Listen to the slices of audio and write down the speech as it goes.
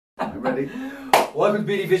Ready? Welcome to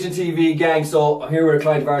Beatty Vision TV, gang. So I'm here with a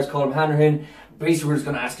client of ours, Colm Hanrahan. Basically, we're just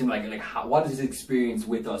going to ask him what has his experience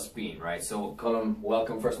with us been, right? So, Colm,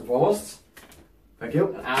 welcome first and foremost. Thank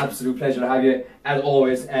you. An absolute pleasure to have you, as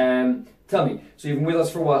always. Tell me, so you've been with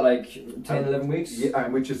us for what, like 10, 11 weeks? Yeah,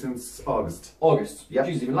 I'm with you since August. August? Yeah.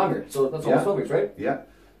 Jeez, even longer. So that's almost 12 weeks, right? Yeah.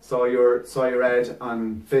 Saw your ad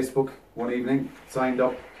on Facebook one evening, signed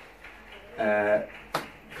up,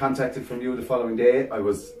 contacted from you the following day. I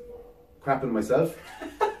was crapping myself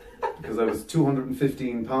because I was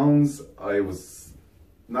 215 pounds. I was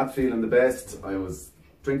not feeling the best. I was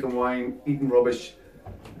drinking wine, eating rubbish,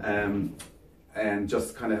 and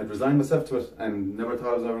just kind of had resigned myself to it and never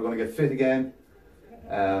thought I was ever going to get fit again.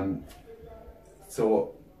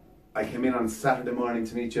 So I came in on Saturday morning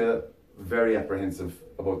to meet you, very apprehensive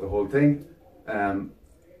about the whole thing. And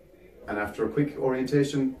after a quick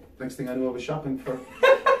orientation, next thing I knew I was shopping for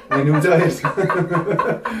my new diet.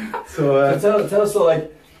 So tell us,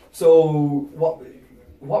 so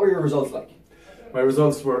what were your results like? My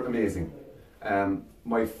results were amazing.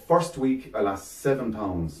 My first week I lost 7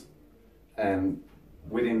 pounds, and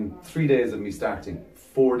within 3 days of me starting,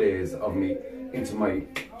 4 days of me into my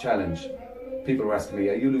challenge, people were asking me,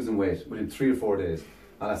 are you losing weight? Within 3 or 4 days.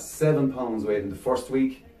 I lost 7 pounds weight in the first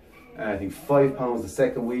week, I think 5 pounds the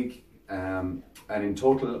second week, and in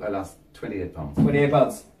total I lost 28 pounds. 28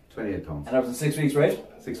 pounds? 28 pounds. And that was in 6 weeks, right?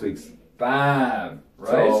 6 weeks. Bam!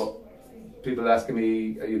 Right. So, people asking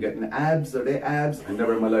me, are you getting abs? Are they abs? I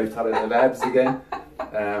never in my life thought I'd have abs again.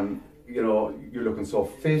 You know, you're looking so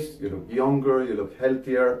fit, you look younger, you look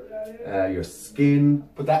healthier, your skin.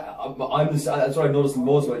 But that's what I've noticed the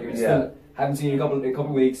most about you. Still haven't seen you in a couple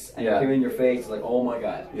of weeks, and you came in your face like, oh my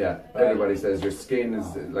god. Yeah, everybody says your skin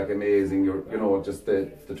is like amazing. You know, just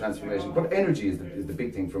the transformation. But energy is the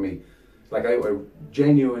big thing for me. Like I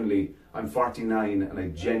genuinely, I'm 49 and I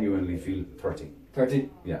genuinely feel 30. 30?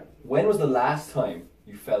 Yeah. When was the last time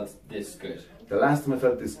you felt this good? The last time I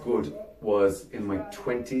felt this good was in my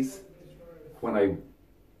 20s, when I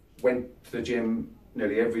went to the gym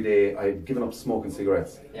nearly every day. I had given up smoking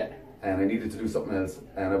cigarettes. Yeah. And I needed to do something else.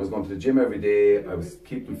 And I was going to the gym every day. I was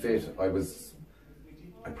keeping fit. I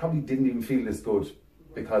probably didn't even feel this good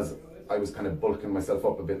because I was kind of bulking myself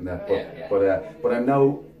up a bit in that. But I'm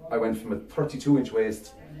now, I went from a 32-inch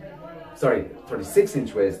waist, sorry,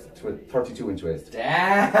 36-inch waist to a 32-inch waist.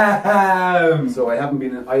 Damn! So I haven't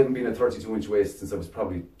been a 32-inch waist since I was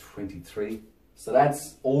probably 23. So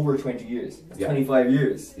that's over 20 years. That's 25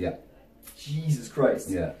 years. Yeah. Jesus Christ.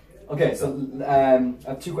 Yeah. Okay, so I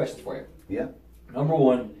have 2 questions for you. Yeah. Number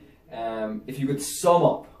 1, if you could sum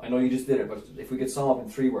up, I know you just did it, but if we could sum up in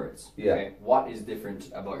 3 words, okay, what is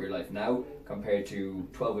different about your life now compared to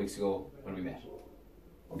 12 weeks ago when we met?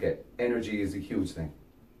 Okay, energy is a huge thing.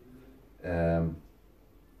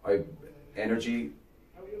 Energy,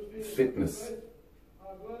 fitness,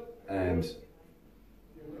 and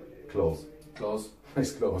clothes. Clothes.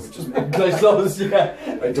 Nice clothes. Just nice clothes, yeah.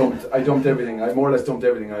 I dumped everything. I more or less dumped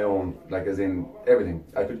everything I own, like as in everything.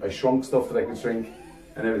 I shrunk stuff that I could shrink,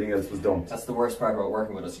 and everything else was dumped. That's the worst part about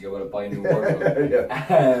working with us. You go out and buy a new wardrobe.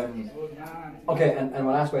 Okay, and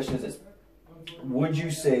my last question is this: would you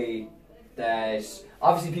say that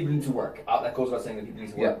obviously people need to work? That goes without saying that people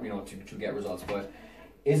need to work, you know, to get results. But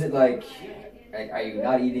is it like, are you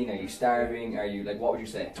not eating? Are you starving? Are you what would you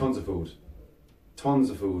say? Tons of food. Tons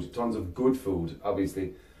of food, tons of good food,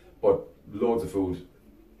 obviously, but loads of food.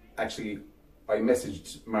 Actually, I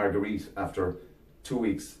messaged Marguerite after 2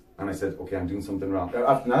 weeks, and I said, okay, I'm doing something wrong.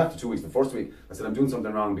 Not after 2 weeks, the first week, I said, I'm doing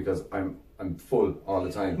something wrong because I'm full all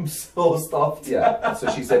the time. I'm so stuffed. Yeah,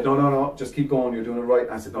 so she said, no, just keep going, you're doing it right.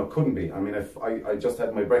 And I said, no, it couldn't be. I mean, if I just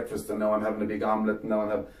had my breakfast, and now I'm having a big omelette, and now I'm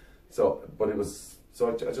having, but it was, so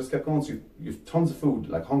I just kept going. So you've tons of food,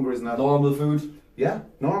 like hunger is not... Normal food? Yeah,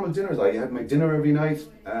 normal dinners. I had my dinner every night.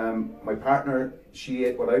 My partner, she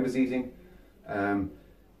ate what I was eating.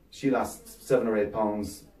 She lost 7 or 8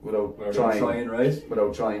 pounds without trying, right?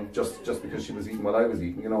 Without trying, just because she was eating what I was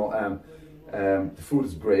eating. You know, the food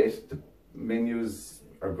is great. The menus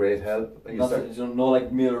are great help. And no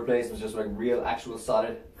like meal replacements, just like real, actual,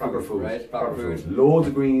 solid proper food, right? Proper food. Loads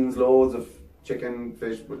of greens, loads of chicken,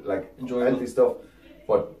 fish, like enjoyable, healthy stuff,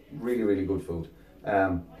 but really, really good food,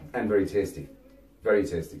 and very tasty. Very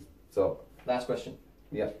tasty. So last question.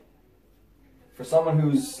 Yeah. For someone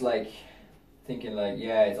who's thinking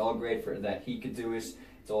yeah, it's all great for that he could do it.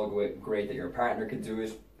 It's all great that your partner could do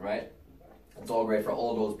it, right? It's all great for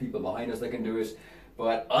all those people behind us that can do it.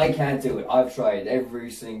 But I can't do it. I've tried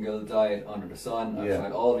every single diet under the sun. I've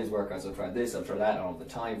tried all these workouts. I've tried this. I've tried that. I don't have the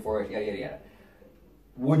time for it. Yada yada yada.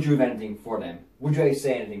 Would you have anything for them? Would you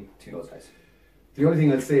say anything to those guys? the only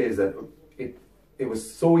thing I'd say is that it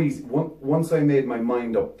was so easy. Once I made my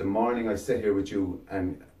mind up the morning I sat here with you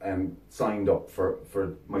and signed up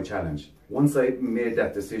for my challenge. Once I made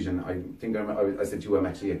that decision, I think I said to you, I'm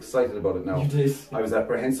actually excited about it now. You did. I was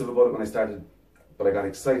apprehensive about it when I started, but I got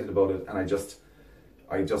excited about it, and I just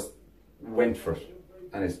went for it.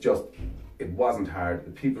 And it wasn't hard.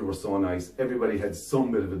 The people were so nice. Everybody had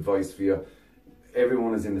some bit of advice for you.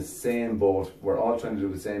 Everyone is in the same boat. We're all trying to do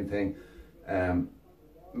the same thing.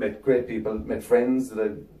 Met great people, met friends that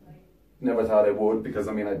I never thought I would, because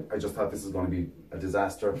I mean, I just thought this is going to be a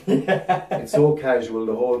disaster. It's so casual,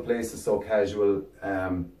 the whole place is so casual,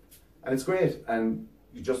 and it's great, and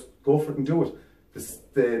you just go for it and do it.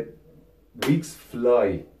 The weeks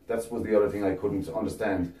fly. That was the other thing I couldn't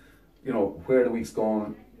understand. You know, where the week's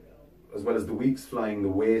going, as well as the week's flying, the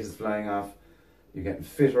weight is flying off, you're getting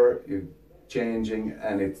fitter, you're changing,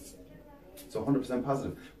 and it's 100%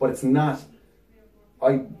 positive. But it's not.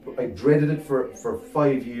 I dreaded it for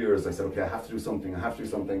 5 years. I said, okay, I have to do something,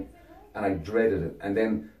 and I dreaded it. And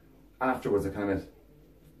then afterwards, it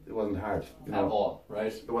wasn't hard. You know? At all,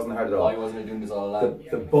 right? It wasn't hard at all. Why wasn't I doing this all along?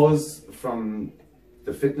 The buzz from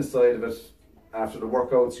the fitness side of it, after the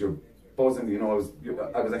workouts, you're buzzing. You know,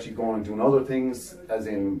 I was actually going and doing other things, as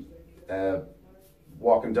in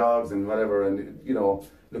walking dogs and whatever, and you know,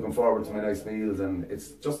 looking forward to my nice meals, and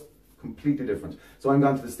it's just completely different. So I'm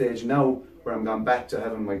gone to the stage now where I'm gone back to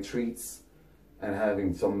having my treats and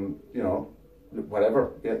having some, you know,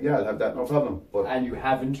 whatever. Yeah, I'll have that, no problem. But and you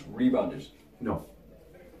haven't rebounded? No,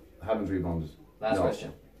 I haven't rebounded. Last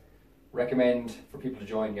question. Recommend for people to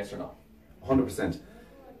join, yes or no? 100%.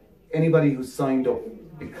 Anybody who signed up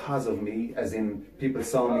because of me, as in people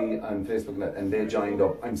saw me on Facebook and they joined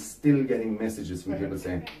up, I'm still getting messages from people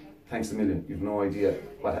saying, thanks a million, you've no idea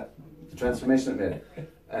what the transformation it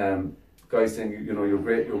made. Guys saying, you know, you're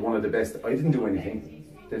great, you're one of the best. I didn't do anything.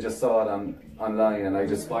 They just saw it online, and I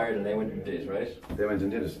just inspired, and they went and did it, right? They went and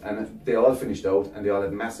did it, and they all finished out, and they all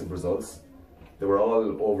had massive results. They were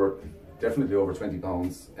all definitely over 20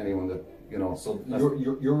 pounds. Anyone that, you know. So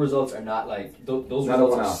your results are not like those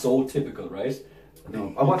results are so typical, right?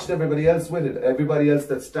 No, I watched everybody else with it. Everybody else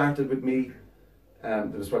that started with me, there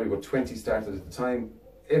was probably about 20 started at the time.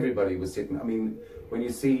 Everybody was sitting. I mean, when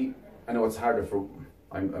you see, I know it's harder for.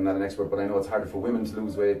 I'm not an expert, but I know it's harder for women to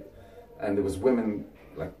lose weight, and there was women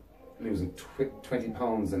like losing 20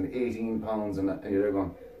 pounds and 18 pounds, and you're there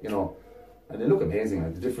going, you know, and they look amazing.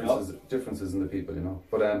 Like the differences in the people, you know.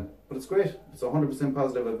 But it's great. It's 100%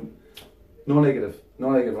 positive. No negative.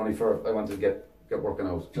 Only for I want to get working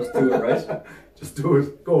out. Just do it, right? Just do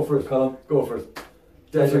it. Go for it, Colm. Go for it.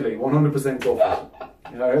 Definitely, 100% go for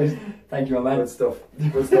it. All right. Thank you, my man. Good stuff.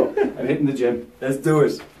 I'm hitting the gym. Let's do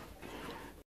it.